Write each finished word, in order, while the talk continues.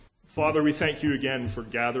Father, we thank you again for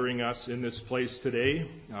gathering us in this place today.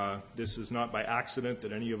 This is not by accident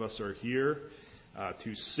that any of us are here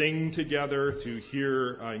to sing together, to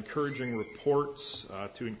hear encouraging reports,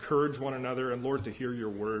 to encourage one another, and Lord, to hear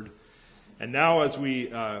your word. And now as we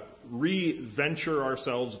re-venture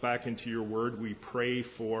ourselves back into your word, we pray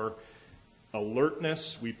for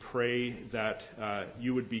alertness. We pray that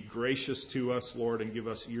you would be gracious to us, Lord, and give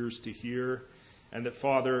us ears to hear. And that,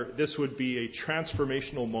 Father, this would be a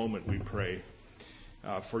transformational moment, we pray,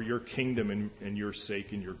 for your kingdom and your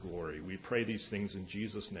sake and your glory. We pray these things in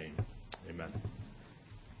Jesus' name. Amen.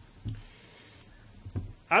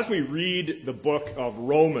 As we read the book of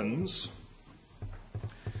Romans,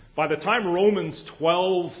 by the time Romans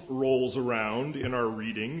 12 rolls around in our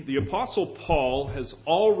reading, the Apostle Paul has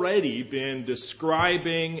already been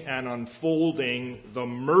describing and unfolding the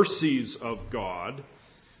mercies of God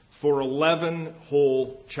for 11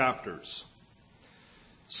 whole chapters.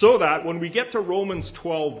 So that when we get to Romans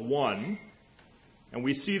 12:1, and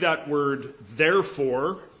we see that word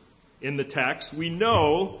therefore in the text, we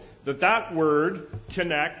know that that word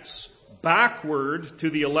connects backward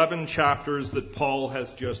to the 11 chapters that Paul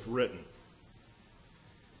has just written.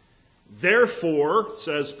 Therefore,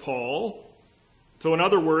 says Paul, so in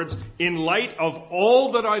other words, in light of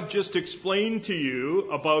all that I've just explained to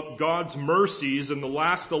you about God's mercies in the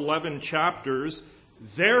last 11 chapters,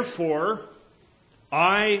 therefore,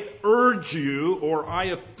 I urge you, or I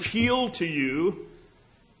appeal to you,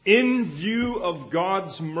 in view of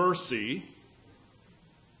God's mercy,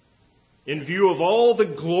 in view of all the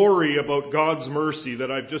glory about God's mercy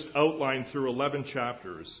that I've just outlined through 11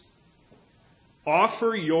 chapters,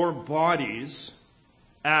 offer your bodies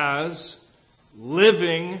as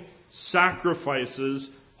living sacrifices,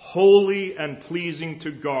 holy and pleasing to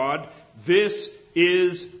God. This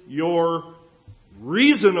is your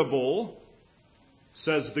reasonable,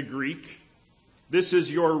 says the Greek, this is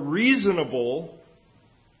your reasonable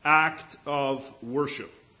act of worship.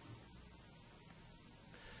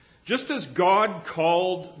 Just as God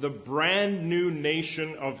called the brand new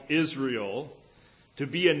nation of Israel to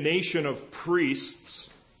be a nation of priests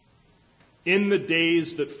in the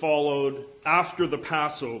days that followed after the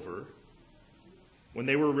Passover, when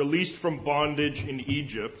they were released from bondage in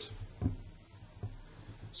Egypt,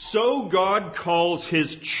 so God calls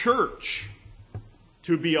his church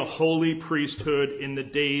to be a holy priesthood in the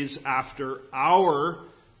days after our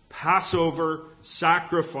Passover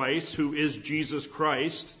sacrifice, who is Jesus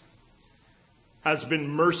Christ, has been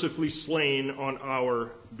mercifully slain on our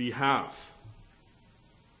behalf.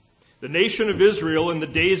 The nation of Israel in the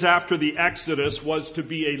days after the Exodus was to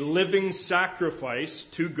be a living sacrifice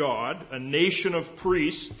to God, a nation of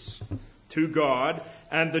priests to God,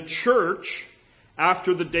 and the church,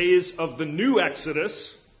 after the days of the new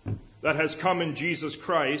Exodus that has come in Jesus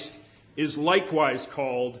Christ, is likewise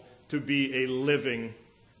called to be a living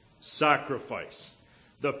sacrifice.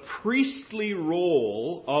 The priestly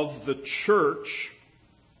role of the church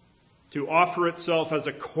to offer itself as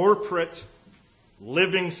a corporate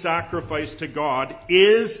living sacrifice to God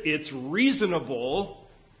is its reasonable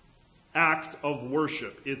act of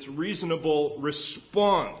worship, its reasonable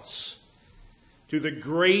response to the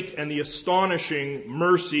great and the astonishing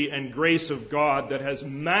mercy and grace of God that has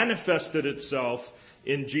manifested itself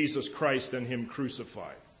in Jesus Christ and him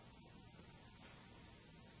crucified.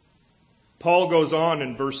 Paul goes on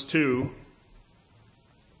in verse 2,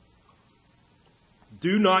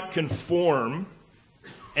 do not conform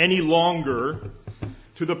any longer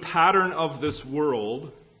to the pattern of this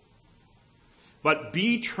world, but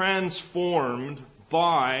be transformed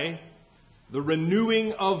by the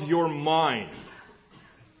renewing of your mind.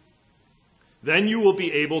 Then you will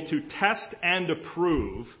be able to test and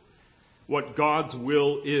approve what God's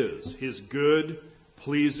will is, his good,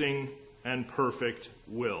 pleasing, and perfect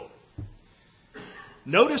will.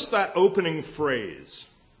 Notice that opening phrase,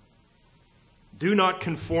 do not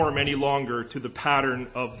conform any longer to the pattern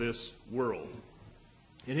of this world.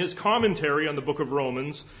 In his commentary on the book of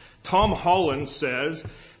Romans, Tom Holland says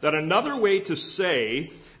that another way to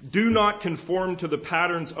say, do not conform to the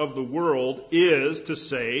patterns of the world, is to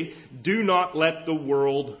say, do not let the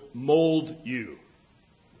world mold you.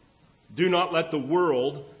 Do not let the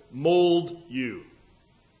world mold you.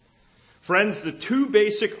 Friends, the two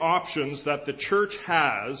basic options that the church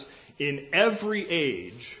has in every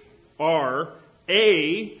age are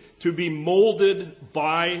A, to be molded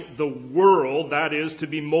by the world, that is, to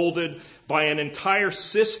be molded by an entire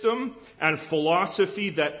system and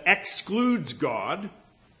philosophy that excludes God,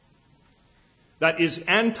 that is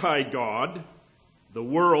anti-God, the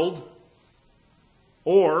world,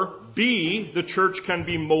 or B, the church can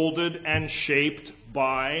be molded and shaped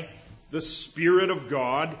by the Spirit of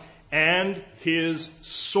God, and His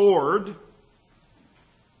sword,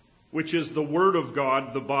 which is the Word of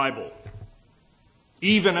God, the Bible,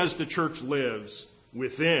 even as the church lives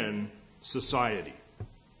within society.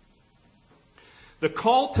 The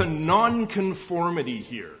call to nonconformity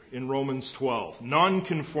here in Romans 12,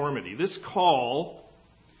 nonconformity, this call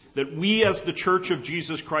that we as the Church of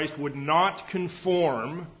Jesus Christ would not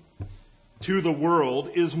conform to the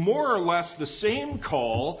world is more or less the same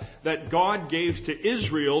call that God gave to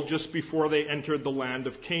Israel just before they entered the land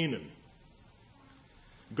of Canaan.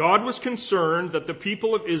 God was concerned that the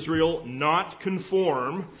people of Israel not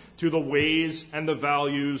conform to the ways and the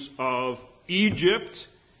values of Egypt,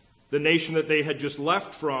 the nation that they had just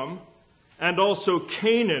left from, and also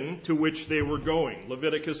Canaan, to which they were going.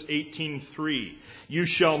 Leviticus 18:3. You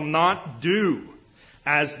shall not do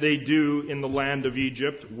as they do in the land of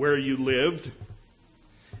Egypt, where you lived,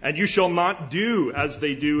 and you shall not do as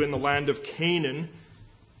they do in the land of Canaan,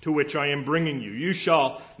 to which I am bringing you. You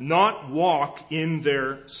shall not walk in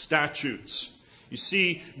their statutes. You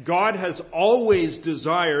see, God has always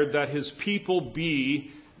desired that His people be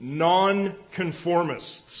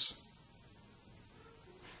nonconformists.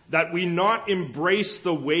 That we not embrace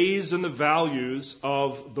the ways and the values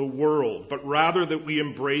of the world, but rather that we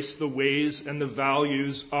embrace the ways and the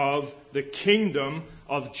values of the kingdom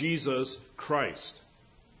of Jesus Christ.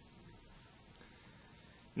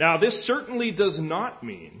 Now, this certainly does not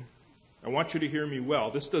mean, I want you to hear me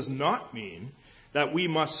well, this does not mean that we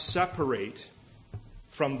must separate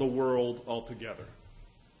from the world altogether.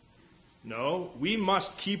 No, we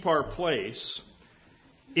must keep our place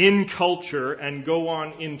in culture and go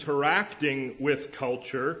on interacting with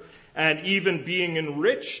culture and even being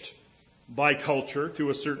enriched by culture to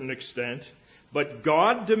a certain extent. But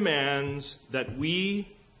God demands that we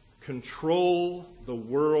control the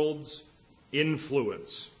world's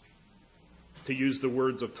influence. To use the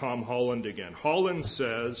words of Tom Holland again. Holland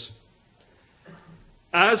says,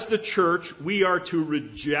 as the church, we are to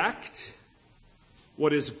reject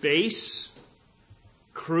what is base,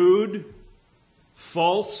 crude,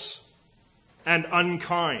 false, and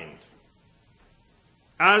unkind,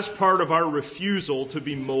 as part of our refusal to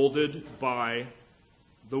be molded by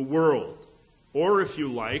the world. Or, if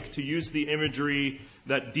you like, to use the imagery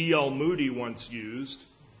that D.L. Moody once used,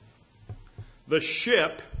 the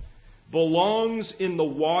ship belongs in the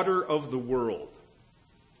water of the world.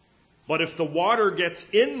 But if the water gets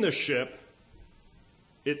in the ship,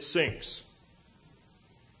 it sinks.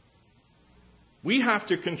 We have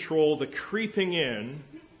to control the creeping in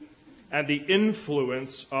and the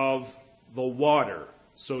influence of the water,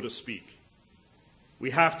 so to speak. We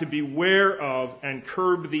have to be aware of and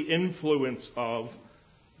curb the influence of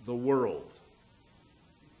the world.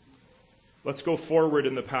 Let's go forward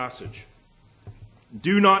in the passage.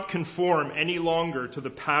 Do not conform any longer to the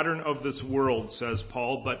pattern of this world, says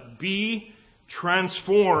Paul, but be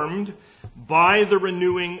transformed by the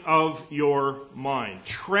renewing of your mind.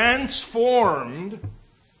 Transformed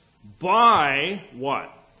by what?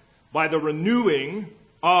 By the renewing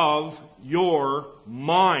of your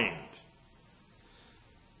mind.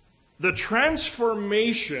 The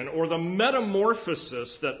transformation or the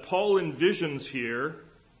metamorphosis that Paul envisions here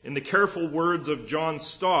in the careful words of John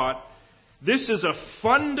Stott, this is a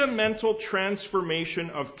fundamental transformation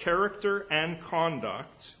of character and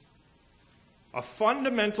conduct. A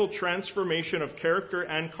fundamental transformation of character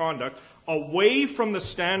and conduct away from the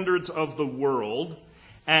standards of the world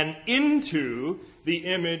and into the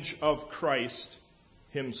image of Christ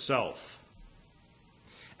Himself.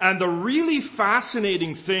 And the really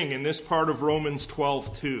fascinating thing in this part of Romans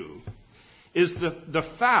 12:2 is the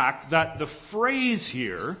fact that the phrase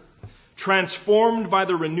here, transformed by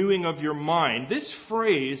the renewing of your mind, this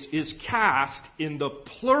phrase is cast in the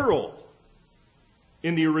plural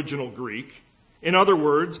in the original Greek. In other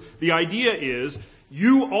words, the idea is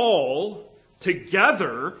you all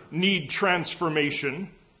together need transformation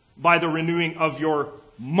by the renewing of your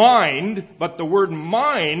mind, but the word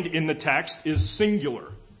mind in the text is singular.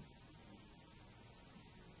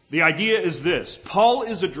 The idea is this. Paul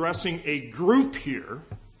is addressing a group here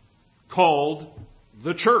called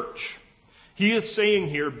the church. He is saying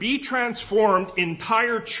here, be transformed,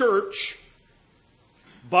 entire church,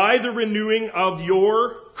 by the renewing of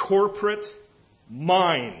your corporate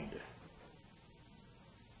mind.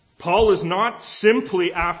 Paul is not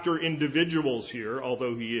simply after individuals here,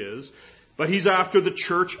 although he is, but he's after the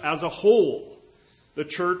church as a whole, the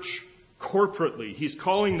church corporately. He's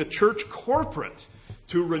calling the church corporate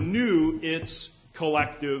to renew its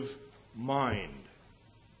collective mind.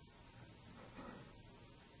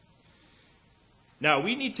 Now,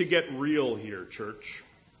 we need to get real here, church.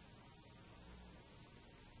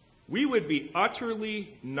 we would be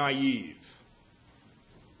utterly naive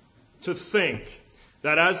to think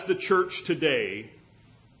that as the church today,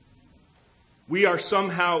 we are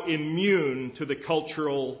somehow immune to the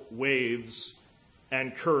cultural waves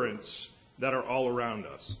and currents that are all around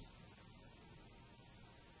us.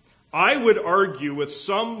 I would argue with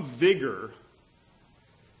some vigor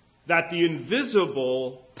that the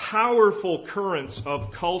invisible, powerful currents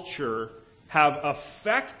of culture have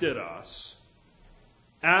affected us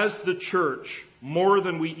as the church more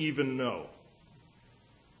than we even know.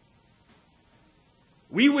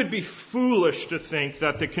 We would be foolish to think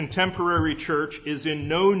that the contemporary church is in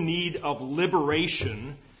no need of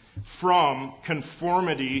liberation from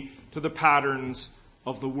conformity to the patterns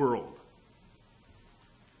of the world.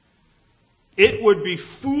 It would be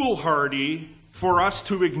foolhardy for us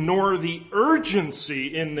to ignore the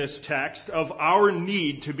urgency in this text of our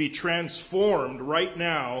need to be transformed right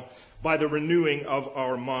now by the renewing of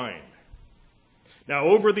our mind. Now,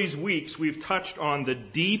 over these weeks, we've touched on the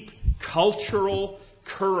deep cultural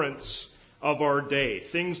currents of our day,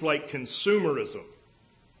 things like consumerism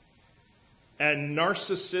and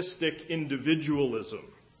narcissistic individualism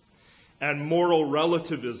and moral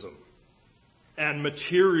relativism and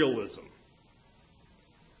materialism.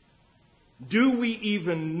 Do we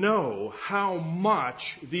even know how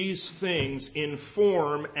much these things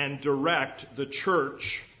inform and direct the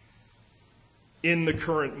church in the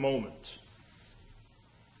current moment?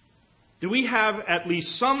 Do we have at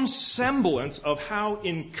least some semblance of how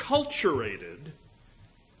enculturated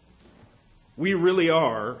we really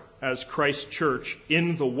are as Christ Church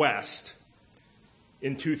in the West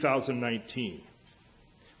in 2019?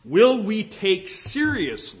 Will we take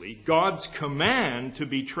seriously God's command to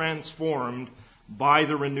be transformed by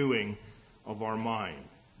the renewing of our mind?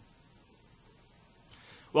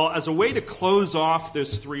 Well, as a way to close off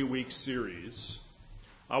this 3-week series,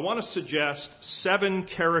 I want to suggest 7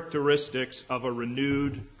 characteristics of a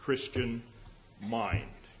renewed Christian mind.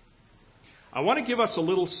 I want to give us a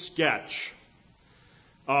little sketch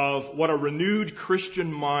of what a renewed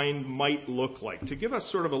Christian mind might look like, to give us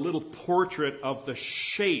sort of a little portrait of the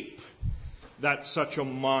shape that such a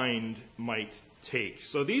mind might take.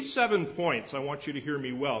 So these 7 points, I want you to hear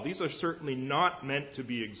me well, these are certainly not meant to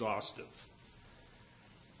be exhaustive.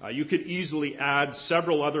 You could easily add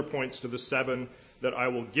several other points to the 7 that I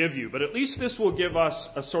will give you, but at least this will give us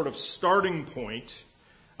a sort of starting point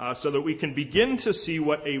so that we can begin to see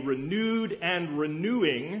what a renewed and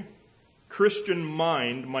renewing Christian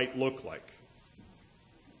mind might look like.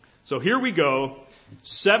 So here we go,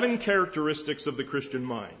 7 characteristics of the Christian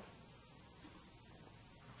mind.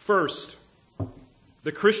 First,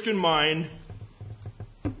 the Christian mind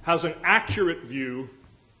has an accurate view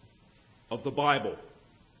of the Bible.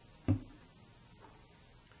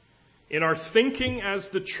 In our thinking as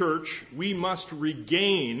the church, we must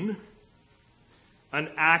regain an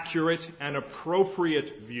accurate and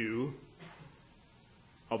appropriate view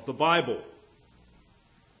of the Bible.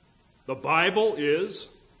 The Bible is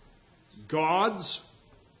God's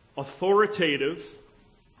authoritative,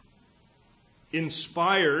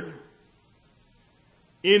 inspired,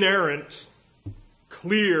 inerrant,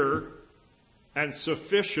 clear, and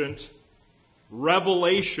sufficient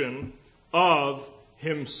revelation of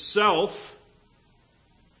Himself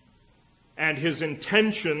and His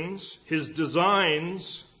intentions, His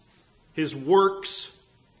designs, His works,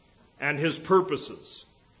 and His purposes.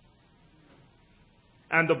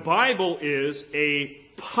 And the Bible is a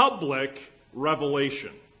public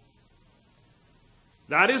revelation.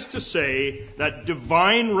 That is to say that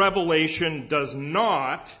divine revelation does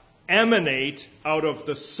not emanate out of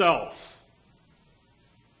the self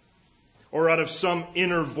or out of some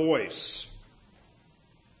inner voice,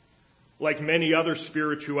 like many other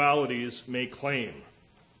spiritualities may claim.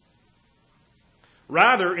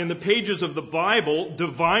 Rather, in the pages of the Bible,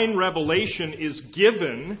 divine revelation is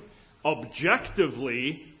given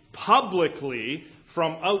objectively, publicly,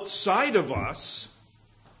 from outside of us,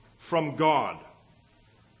 from God.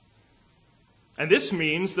 And this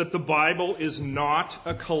means that the Bible is not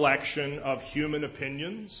a collection of human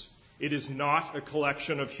opinions. It is not a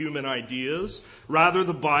collection of human ideas. Rather,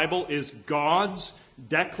 the Bible is God's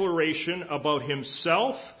declaration about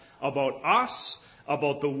Himself, about us,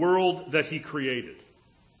 about the world that He created.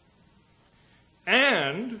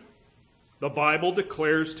 And the Bible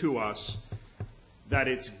declares to us that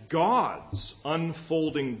it's God's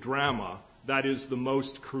unfolding drama that is the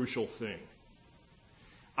most crucial thing.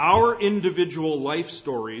 Our individual life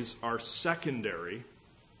stories are secondary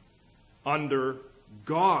under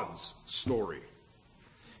God's story.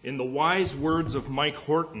 In the wise words of Mike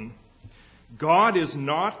Horton, God is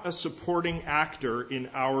not a supporting actor in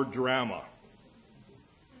our drama.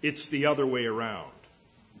 It's the other way around.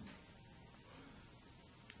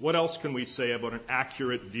 What else can we say about an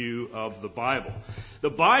accurate view of the Bible? The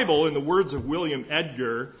Bible, in the words of William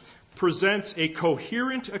Edgar, presents a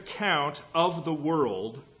coherent account of the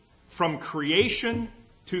world from creation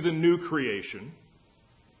to the new creation.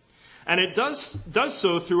 And it does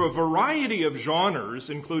so through a variety of genres,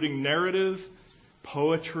 including narrative,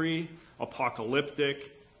 poetry,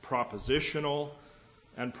 apocalyptic, propositional,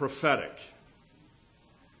 and prophetic.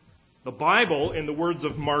 The Bible, in the words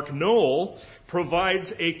of Mark Noll,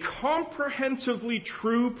 provides a comprehensively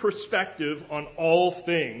true perspective on all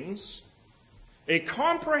things. A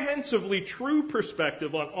comprehensively true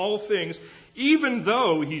perspective on all things, even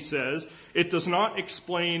though, he says, it does not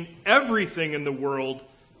explain everything in the world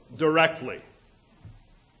directly.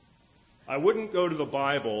 I wouldn't go to the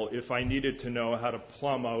Bible if I needed to know how to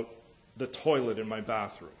plumb out the toilet in my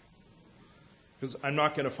bathroom, because I'm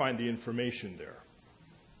not going to find the information there.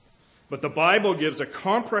 But the Bible gives a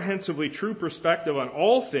comprehensively true perspective on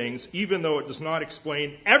all things, even though it does not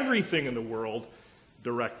explain everything in the world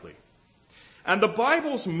directly. And the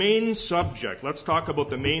Bible's main subject, let's talk about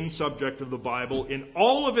the main subject of the Bible. In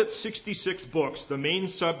all of its 66 books, the main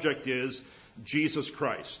subject is Jesus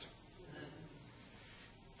Christ.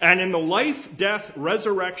 And in the life, death,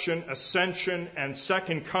 resurrection, ascension, and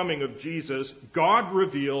second coming of Jesus, God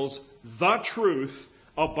reveals the truth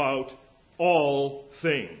about all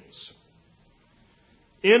things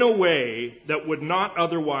in a way that would not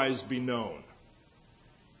otherwise be known.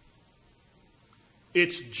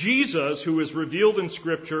 It's Jesus who is revealed in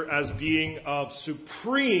Scripture as being of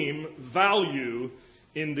supreme value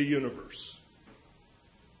in the universe.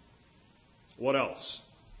 What else?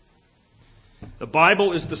 The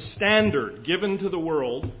Bible is the standard given to the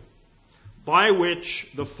world by which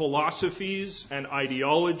the philosophies and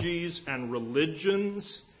ideologies and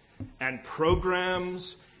religions and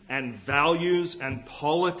programs and values and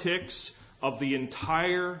politics of the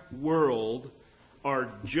entire world are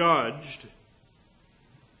judged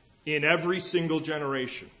in every single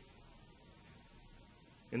generation.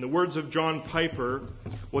 In the words of John Piper,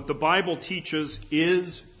 what the Bible teaches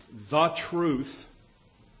is the truth,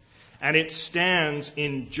 and it stands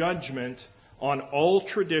in judgment on all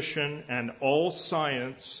tradition and all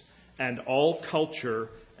science and all culture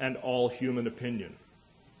and all human opinion.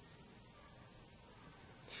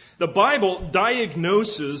 The Bible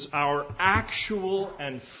diagnoses our actual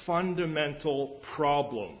and fundamental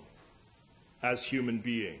problem as human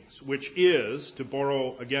beings, which is, to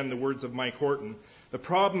borrow again the words of Mike Horton, the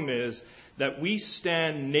problem is that we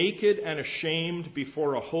stand naked and ashamed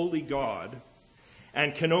before a holy God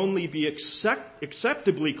and can only be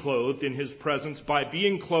acceptably clothed in His presence by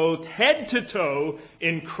being clothed head to toe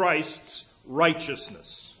in Christ's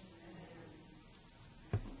righteousness.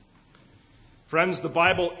 Friends, the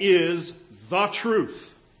Bible is the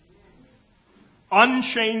truth.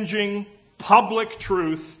 Unchanging, public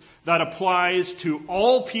truth that applies to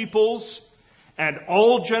all peoples and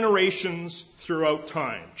all generations throughout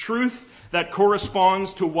time. Truth that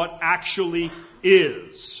corresponds to what actually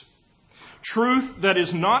is. Truth that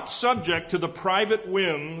is not subject to the private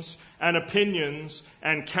whims and opinions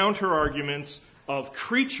and counter-arguments of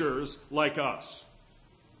creatures like us.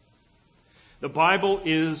 The Bible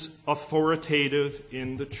is authoritative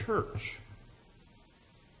in the church.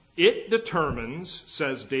 It determines,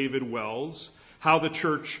 says David Wells, how the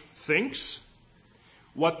church thinks,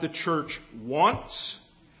 what the church wants,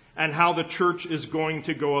 and how the church is going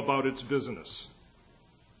to go about its business.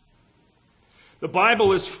 The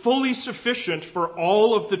Bible is fully sufficient for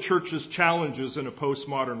all of the church's challenges in a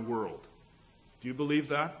postmodern world. Do you believe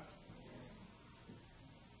that?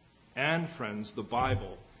 And, friends, the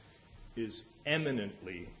Bible is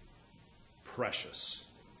eminently precious.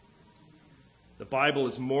 The Bible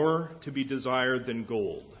is more to be desired than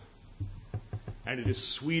gold, and it is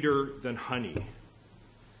sweeter than honey.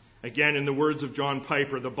 Again, in the words of John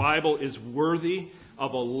Piper, the Bible is worthy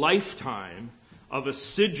of a lifetime of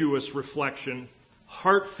assiduous reflection,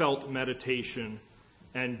 heartfelt meditation,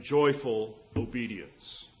 and joyful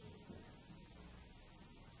obedience.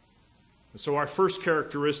 So our first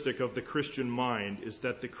characteristic of the Christian mind is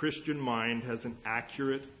that the Christian mind has an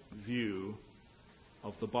accurate view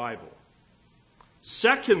of the Bible.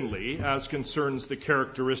 Secondly, as concerns the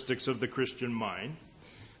characteristics of the Christian mind,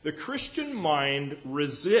 the Christian mind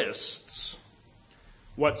resists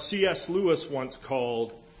what C.S. Lewis once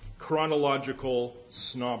called chronological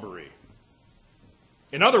snobbery.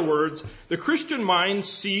 In other words, the Christian mind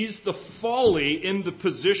sees the folly in the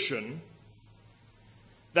position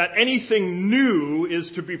that anything new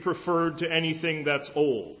is to be preferred to anything that's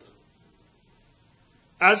old.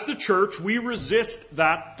 As the church, we resist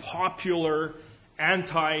that popular,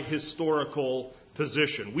 anti-historical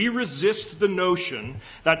position. We resist the notion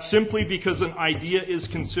that simply because an idea is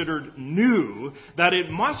considered new, that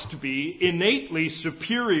it must be innately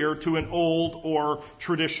superior to an old or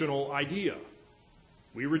traditional idea.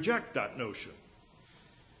 We reject that notion.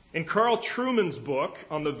 In Carl Trueman's book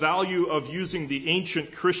on the value of using the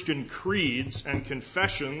ancient Christian creeds and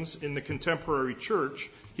confessions in the contemporary church,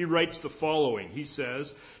 he writes the following. He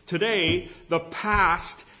says, "Today, the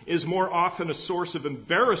past is more often a source of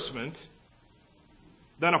embarrassment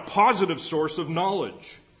than a positive source of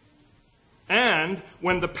knowledge. And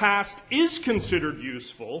when the past is considered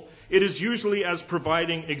useful, it is usually as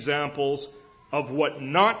providing examples of what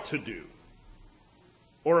not to do,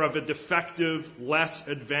 or of a defective, less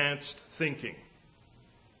advanced thinking,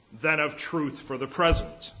 than of truth for the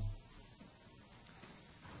present."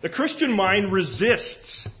 The Christian mind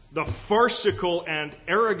resists the farcical and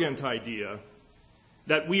arrogant idea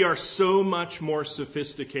that we are so much more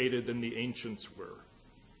sophisticated than the ancients were.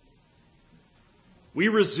 We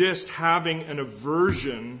resist having an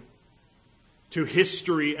aversion to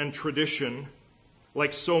history and tradition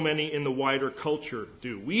like so many in the wider culture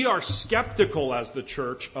do. We are skeptical as the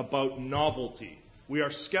church about novelty. We are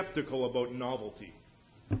skeptical about novelty.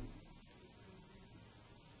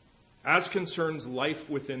 As concerns life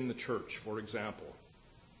within the church, for example,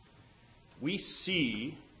 we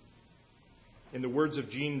see, in the words of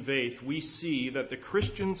Jean Vaith, we see that the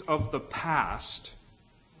Christians of the past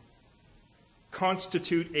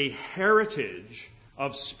constitute a heritage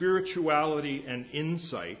of spirituality and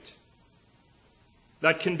insight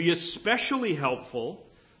that can be especially helpful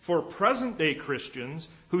for present-day Christians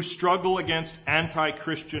who struggle against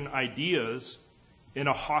anti-Christian ideas in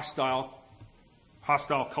a hostile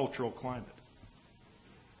cultural climate.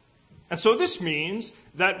 And so this means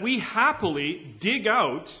that we happily dig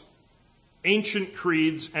out ancient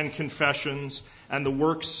creeds and confessions and the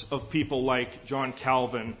works of people like John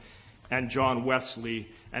Calvin and John Wesley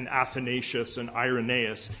and Athanasius and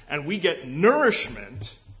Irenaeus, and we get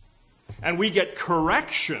nourishment, and we get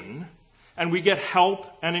correction, and we get help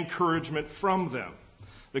and encouragement from them.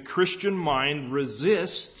 The Christian mind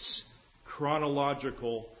resists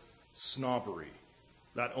chronological snobbery,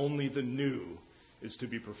 that only the new is to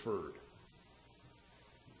be preferred.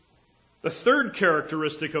 The third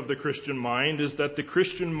characteristic of the Christian mind is that the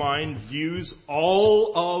Christian mind views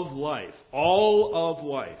all of life,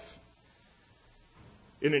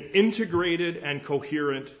 in an integrated and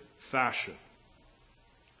coherent fashion.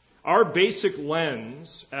 Our basic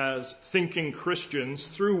lens as thinking Christians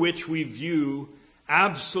through which we view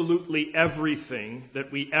absolutely everything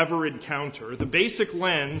that we ever encounter, the basic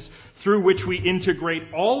lens through which we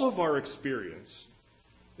integrate all of our experience,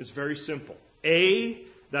 is very simple. A,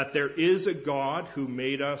 that there is a God who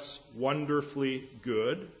made us wonderfully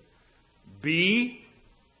good. B,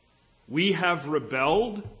 we have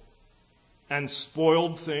rebelled and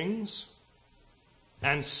spoiled things.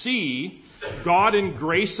 And C, God in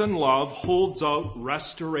grace and love holds out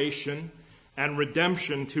restoration and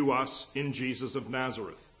redemption to us in Jesus of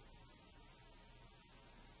Nazareth.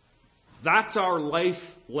 That's our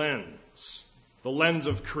life lens. The lens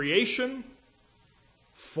of creation,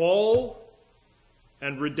 fall,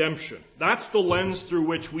 and redemption. That's the lens through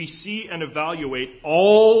which we see and evaluate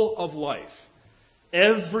all of life,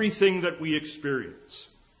 everything that we experience.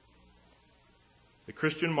 The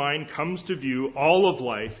Christian mind comes to view all of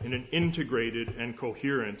life in an integrated and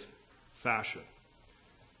coherent fashion.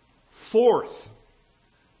 Fourth,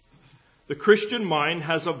 the Christian mind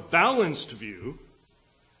has a balanced view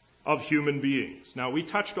of human beings. Now, we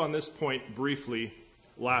touched on this point briefly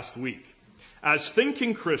last week. As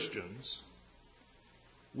thinking Christians,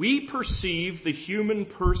 we perceive the human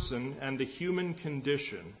person and the human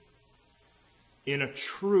condition in a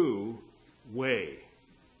true way,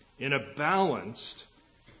 in a balanced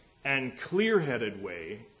and clear-headed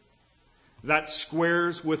way that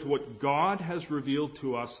squares with what God has revealed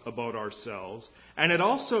to us about ourselves, and it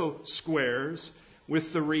also squares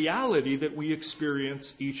with the reality that we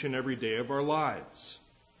experience each and every day of our lives.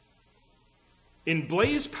 In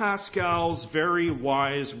Blaise Pascal's very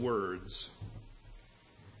wise words,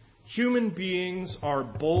 human beings are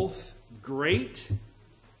both great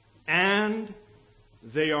and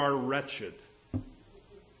they are wretched.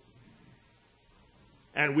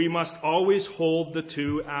 And we must always hold the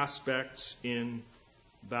two aspects in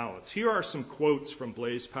balance. Here are some quotes from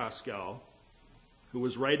Blaise Pascal, who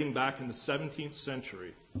was writing back in the 17th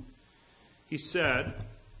century. He said,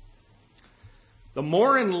 "The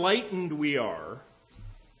more enlightened we are,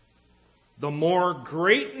 the more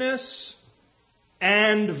greatness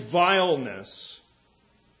and vileness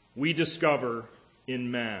we discover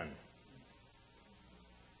in man.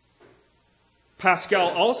 Pascal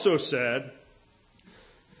also said,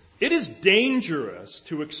 it is dangerous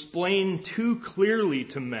to explain too clearly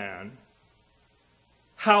to man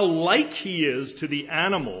how like he is to the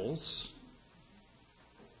animals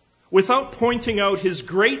without pointing out his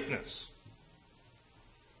greatness.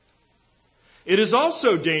 It is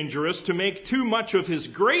also dangerous to make too much of his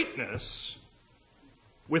greatness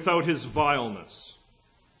without his vileness.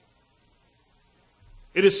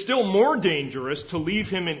 It is still more dangerous to leave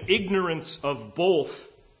him in ignorance of both,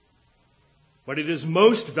 but it is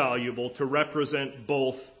most valuable to represent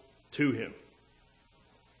both to him.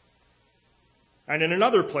 And in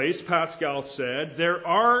another place, Pascal said, there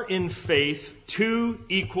are in faith two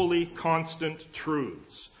equally constant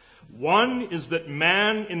truths. One is that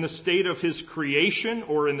man in the state of his creation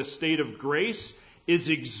or in the state of grace is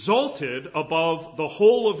exalted above the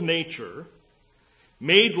whole of nature,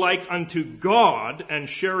 made like unto God and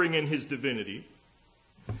sharing in his divinity.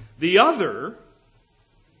 The other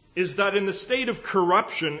is that in the state of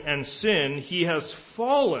corruption and sin, he has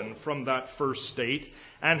fallen from that first state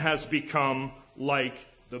and has become like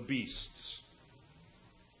the beasts.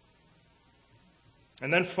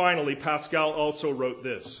 And then finally, Pascal also wrote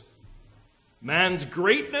this: man's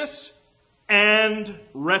greatness and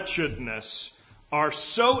wretchedness are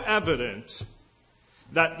so evident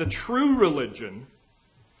that the true religion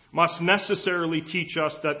must necessarily teach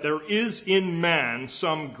us that there is in man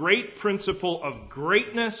some great principle of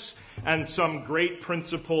greatness and some great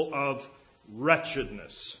principle of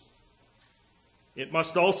wretchedness. It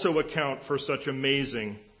must also account for such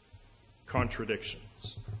amazing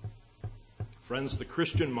contradictions. Friends, the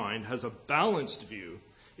Christian mind has a balanced view.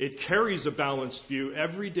 It carries a balanced view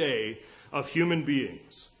every day of human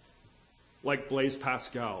beings, like Blaise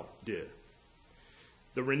Pascal did.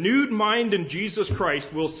 The renewed mind in Jesus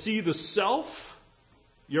Christ will see the self,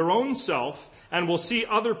 your own self, and will see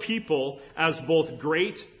other people as both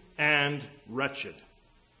great and wretched.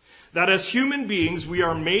 That as human beings, we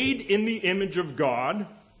are made in the image of God,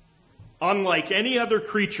 unlike any other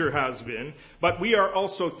creature has been, but we are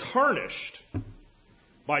also tarnished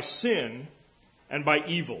by sin and by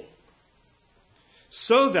evil.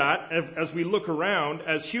 So that, as we look around,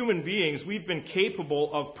 as human beings, we've been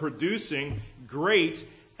capable of producing great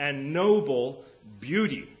and noble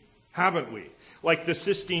beauty, haven't we? Like the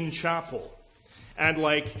Sistine Chapel, and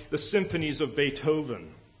like the symphonies of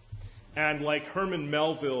Beethoven, and like Herman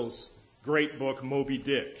Melville's great book, Moby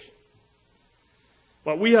Dick.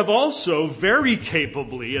 But we have also very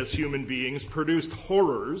capably, as human beings, produced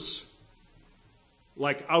horrors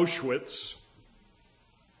like Auschwitz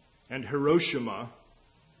and Hiroshima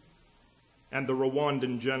and the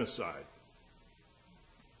Rwandan genocide.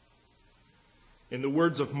 In the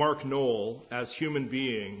words of Mark Knoll, as human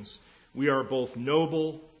beings, we are both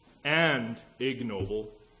noble and ignoble,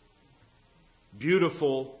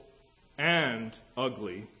 beautiful and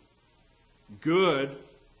ugly, good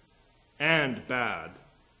and bad,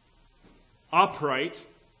 upright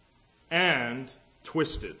and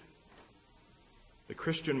twisted. The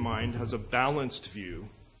Christian mind has a balanced view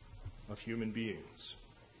of human beings.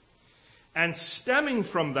 And stemming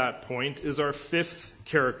from that point is our fifth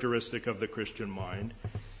characteristic of the Christian mind.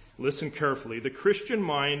 Listen carefully. The Christian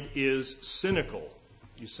mind is cynical.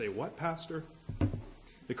 You say, what, Pastor?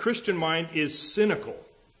 The Christian mind is cynical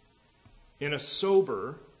in a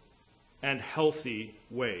sober and healthy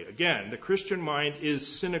way. Again, the Christian mind is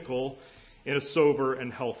cynical in a sober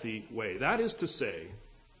and healthy way. That is to say,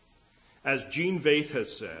 as Jean Vaith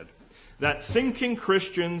has said, that thinking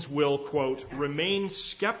Christians will, quote, remain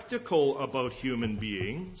skeptical about human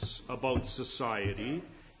beings, about society,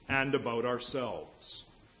 and about ourselves.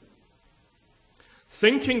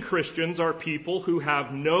 Thinking Christians are people who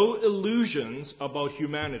have no illusions about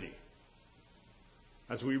humanity,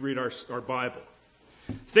 as we read our Bible.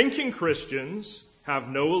 Thinking Christians have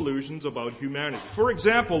no illusions about humanity. For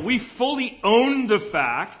example, we fully own the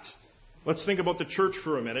fact. Let's think about the church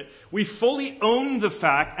for a minute. We fully own the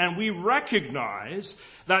fact and we recognize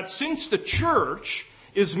that since the church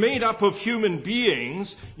is made up of human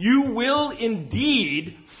beings, you will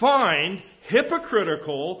indeed find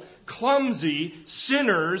hypocritical, clumsy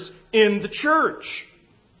sinners in the church.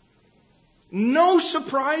 No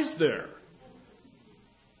surprise there.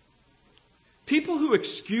 People who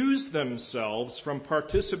excuse themselves from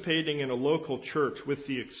participating in a local church with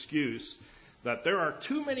the excuse that there are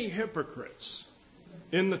too many hypocrites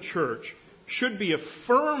in the church should be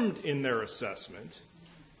affirmed in their assessment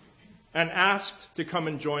and asked to come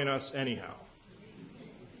and join us anyhow.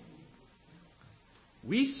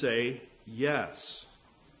 We say yes.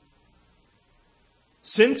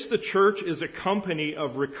 Since the church is a company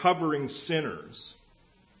of recovering sinners,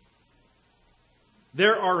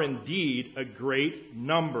 there are indeed a great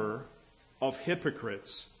number of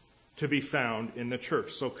hypocrites to be found in the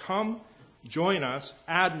church. So come, join us,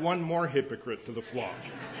 add one more hypocrite to the flock.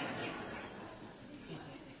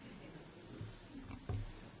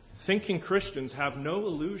 Thinking Christians have no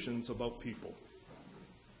illusions about people.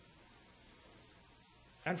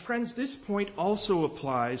 And friends, this point also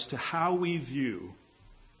applies to how we view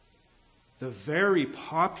the very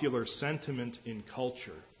popular sentiment in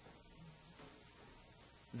culture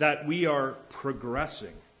that we are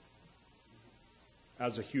progressing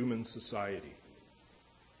as a human society,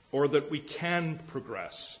 or that we can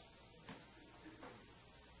progress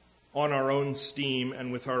on our own steam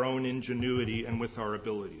and with our own ingenuity and with our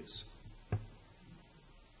abilities.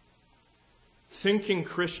 Thinking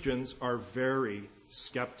Christians are very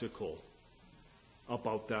skeptical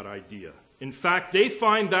about that idea. In fact, they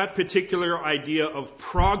find that particular idea of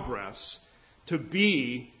progress to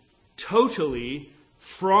be totally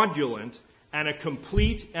fraudulent and a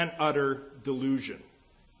complete and utter delusion.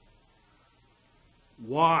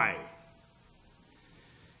 Why?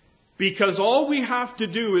 Because all we have to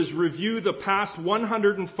do is review the past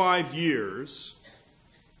 105 years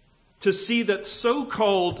to see that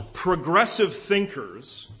so-called progressive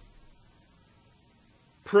thinkers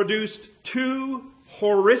produced 2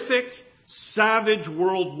 horrific, savage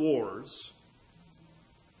world wars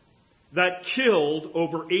that killed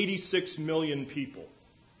over 86 million people.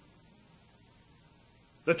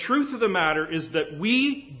 The truth of the matter is that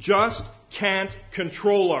we just can't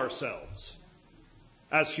control ourselves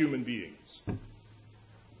as human beings.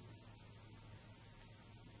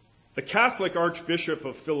 The Catholic Archbishop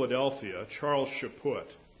of Philadelphia, Charles Chaput,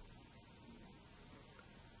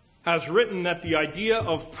 has written that the idea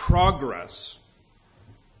of progress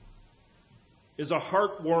is a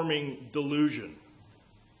heartwarming delusion.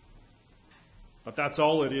 But that's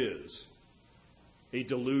all it is, a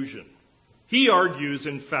delusion. He argues,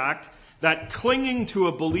 in fact, that clinging to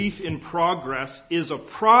a belief in progress is a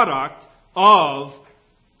product of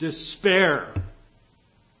despair.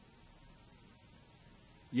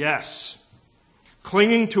 Yes,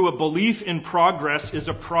 clinging to a belief in progress is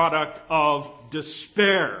a product of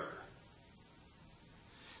despair.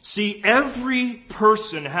 See, every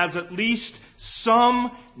person has at least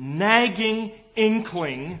some nagging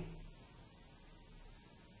inkling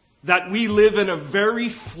that we live in a very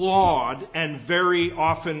flawed and very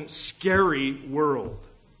often scary world.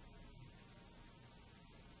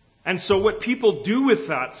 And so what people do with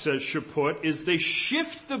that, says Chaput, is they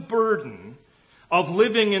shift the burden of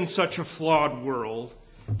living in such a flawed world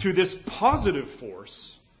to this positive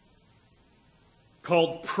force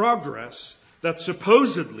called progress that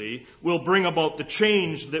supposedly will bring about the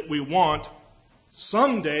change that we want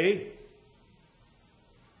someday,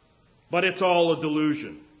 but it's all a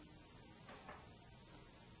delusion.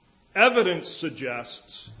 Evidence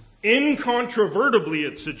suggests, incontrovertibly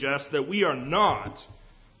it suggests, that we are not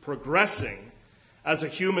progressing as a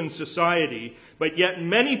human society, but yet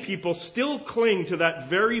many people still cling to that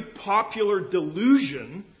very popular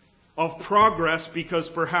delusion of progress because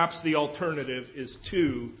perhaps the alternative is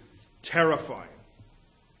too terrifying.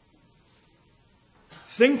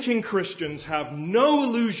 Thinking Christians have no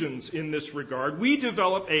illusions in this regard. We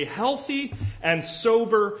develop a healthy and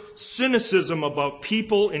sober cynicism about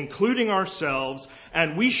people, including ourselves,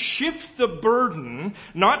 and we shift the burden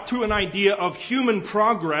not to an idea of human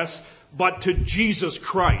progress, but to Jesus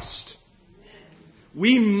Christ.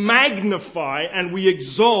 We magnify and we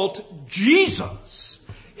exalt Jesus.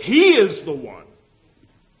 He is the one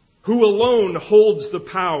who alone holds the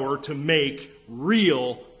power to make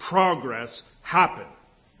real progress happen.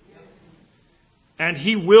 And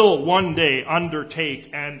He will one day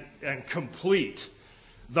undertake and complete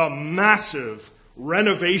the massive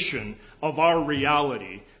renovation of our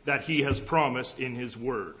reality that He has promised in His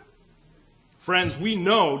Word. Friends, we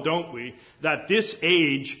know, don't we, that this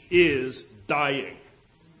age is dying.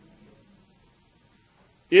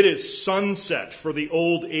 It is sunset for the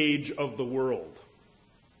old age of the world.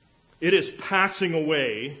 It is passing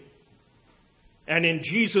away, and in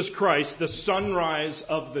Jesus Christ, the sunrise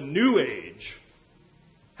of the new age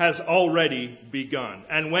has already begun.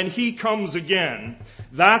 And when He comes again,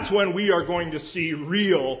 that's when we are going to see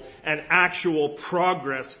real and actual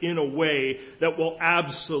progress in a way that will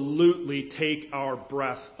absolutely take our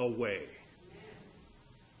breath away.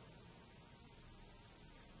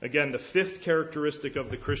 Again, the fifth characteristic of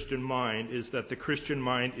the Christian mind is that the Christian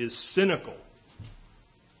mind is cynical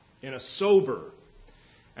in a sober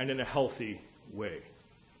and in a healthy way.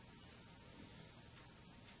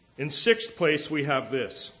 In sixth place, we have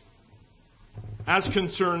this. As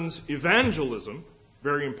concerns evangelism,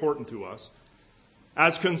 very important to us,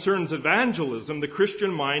 as concerns evangelism, the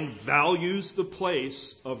Christian mind values the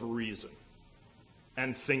place of reason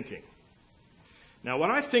and thinking. Now,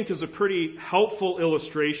 what I think is a pretty helpful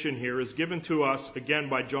illustration here is given to us, again,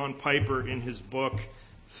 by John Piper in his book,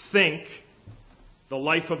 Think, The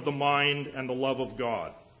Life of the Mind and the Love of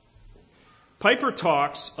God. Piper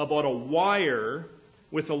talks about a wire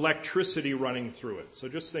with electricity running through it. So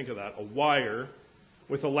just think of that, a wire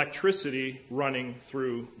with electricity running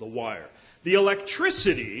through the wire. The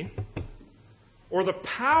electricity, or the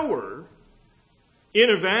power in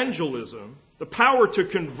evangelism, the power to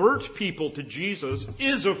convert people to Jesus,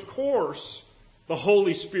 is, of course, the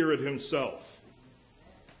Holy Spirit himself.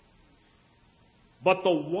 But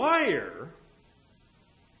the wire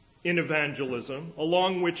in evangelism,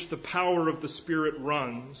 along which the power of the Spirit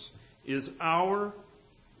runs, is our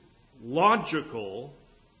logical,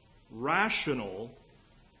 rational,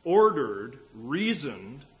 ordered,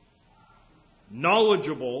 reasoned,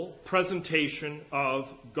 knowledgeable presentation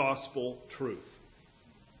of gospel truth.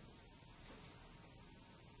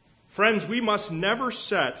 Friends, we must never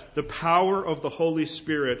set the power of the Holy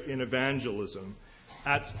Spirit in evangelism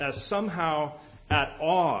as somehow at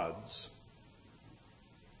odds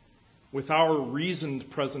with our reasoned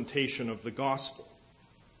presentation of the gospel.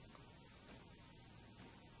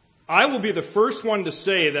 I will be the first one to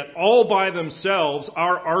say that all by themselves,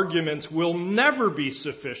 our arguments will never be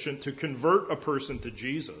sufficient to convert a person to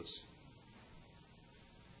Jesus.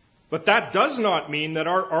 But that does not mean that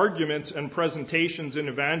our arguments and presentations in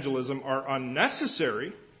evangelism are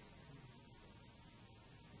unnecessary.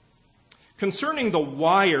 Concerning the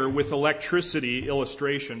wire with electricity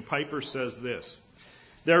illustration, Piper says this: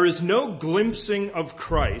 there is no glimpsing of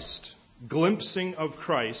Christ,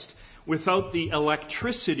 without the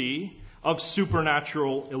electricity of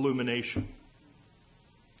supernatural illumination.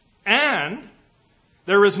 And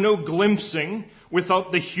there is no glimpsing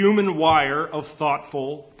without the human wire of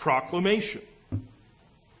thoughtful proclamation.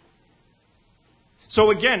 So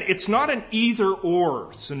again, it's not an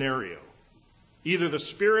either-or scenario. Either the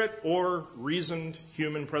Spirit or reasoned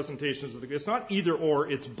human presentations of the gospel. It's not either-or,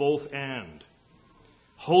 it's both and.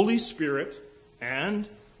 Holy Spirit and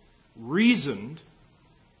reasoned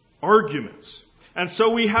arguments. And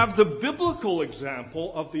so we have the biblical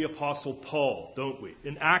example of the Apostle Paul, don't we?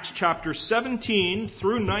 In Acts chapter 17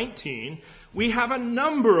 through 19, we have a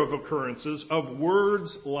number of occurrences of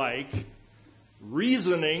words like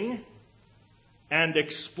reasoning and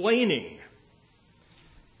explaining.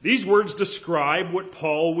 These words describe what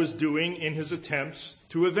Paul was doing in his attempts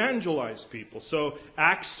to evangelize people. So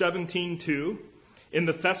Acts 17:2, in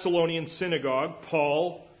the Thessalonian synagogue,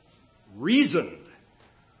 Paul reasoned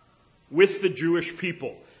with the Jewish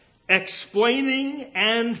people, explaining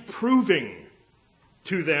and proving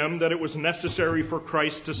to them that it was necessary for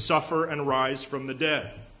Christ to suffer and rise from the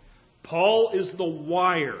dead. Paul is the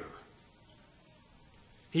wire.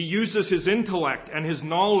 He uses his intellect and his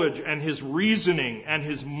knowledge and his reasoning and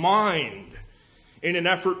his mind in an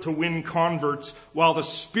effort to win converts, while the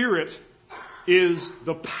Spirit is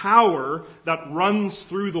the power that runs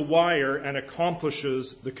through the wire and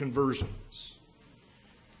accomplishes the conversions.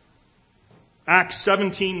 Acts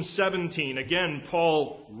 17:17, again,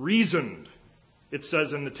 Paul reasoned, it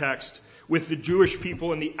says in the text, with the Jewish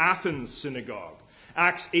people in the Athens synagogue.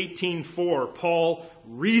 Acts 18:4, Paul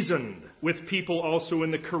reasoned with people also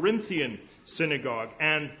in the Corinthian synagogue,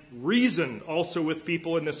 and reasoned also with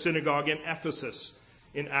people in the synagogue in Ephesus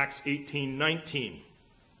in Acts 18:19.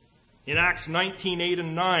 In Acts 19:8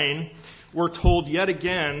 and 9, we're told yet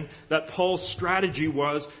again that Paul's strategy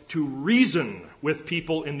was to reason with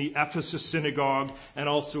people in the Ephesus synagogue and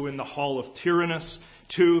also in the hall of Tyrannus,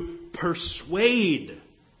 to persuade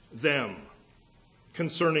them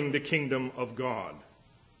concerning the kingdom of God.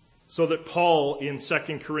 So that Paul in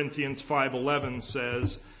 2 Corinthians 5:11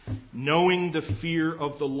 says, knowing the fear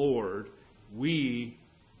of the Lord, we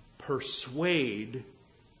persuade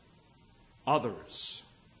others.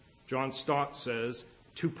 John Stott says,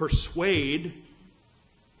 to persuade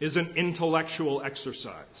is an intellectual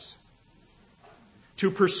exercise. To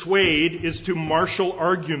persuade is to marshal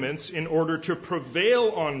arguments in order to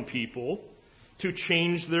prevail on people to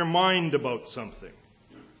change their mind about something.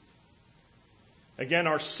 Again,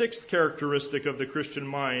 our sixth characteristic of the Christian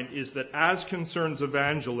mind is that as concerns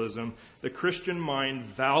evangelism, the Christian mind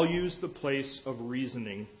values the place of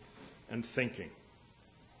reasoning and thinking.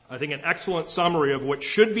 I think an excellent summary of what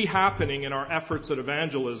should be happening in our efforts at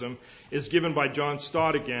evangelism is given by John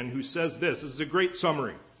Stott again, who says this. This is a great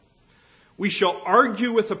summary. We shall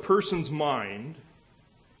argue with a person's mind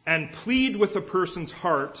and plead with a person's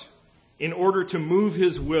heart in order to move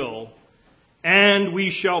his will, and we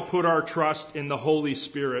shall put our trust in the Holy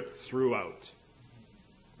Spirit throughout.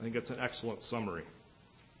 I think that's an excellent summary.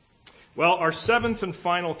 Well, our seventh and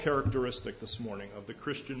final characteristic this morning of the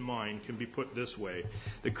Christian mind can be put this way.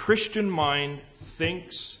 The Christian mind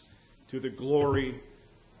thinks to the glory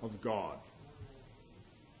of God.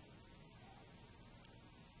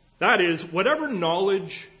 That is, whatever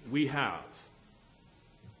knowledge we have,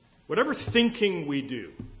 whatever thinking we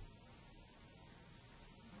do,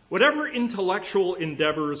 whatever intellectual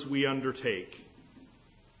endeavors we undertake,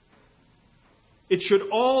 it should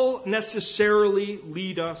all necessarily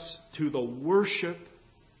lead us to the worship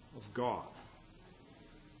of God,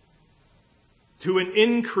 to an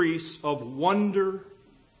increase of wonder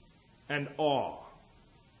and awe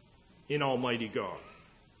in Almighty God.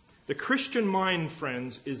 The Christian mind,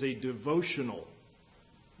 friends, is a devotional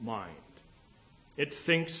mind. It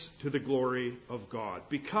thinks to the glory of God,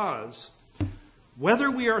 because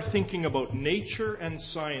whether we are thinking about nature and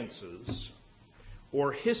sciences,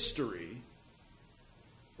 or history,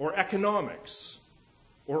 or economics,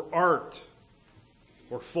 or art,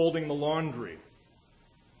 or folding the laundry,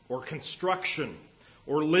 or construction,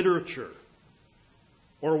 or literature,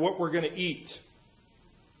 or what we're going to eat,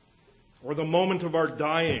 or the moment of our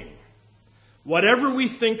dying, whatever we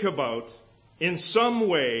think about in some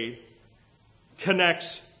way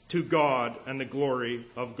connects to God and the glory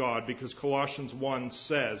of God, because Colossians 1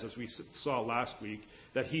 says, as we saw last week,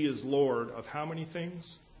 that He is Lord of how many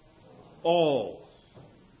things? All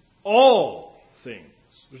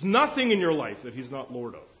things. There's nothing in your life that He's not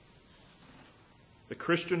Lord of. The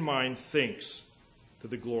Christian mind thinks to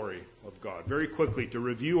the glory of God. Very quickly, to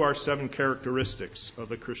review our 7 characteristics of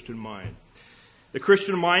the Christian mind. The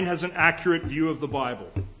Christian mind has an accurate view of the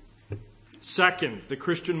Bible. Second, the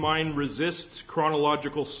Christian mind resists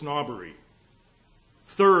chronological snobbery.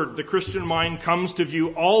 Third, the Christian mind comes to view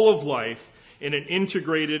all of life in an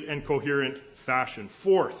integrated and coherent fashion.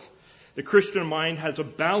 Fourth, the Christian mind has a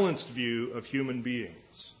balanced view of human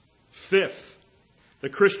beings. Fifth, the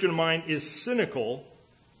Christian mind is cynical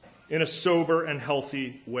in a sober and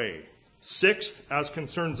healthy way. Sixth, as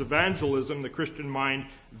concerns evangelism, the Christian mind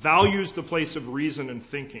values the place of reason and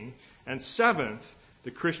thinking. And seventh,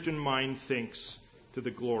 the Christian mind thinks to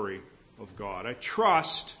the glory of God. I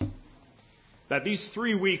trust that these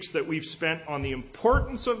 3 weeks that we've spent on the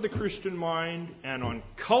importance of the Christian mind and on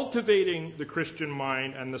cultivating the Christian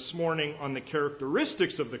mind, and this morning on the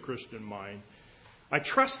characteristics of the Christian mind, I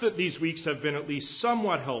trust that these weeks have been at least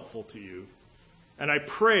somewhat helpful to you. And I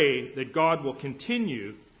pray that God will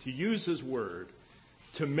continue to use His Word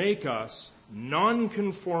to make us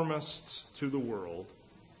nonconformists to the world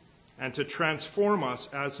and to transform us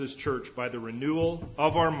as His church by the renewal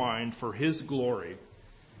of our mind for His glory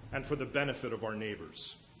and for the benefit of our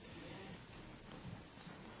neighbors.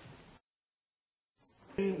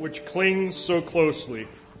 Which clings so closely,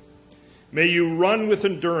 may you run with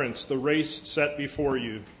endurance the race set before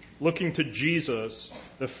you, looking to Jesus,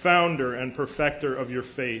 the founder and perfecter of your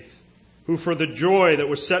faith, who for the joy that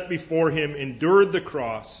was set before Him endured the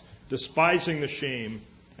cross, despising the shame,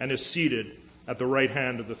 and is seated at the right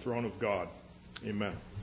hand of the throne of God. Amen.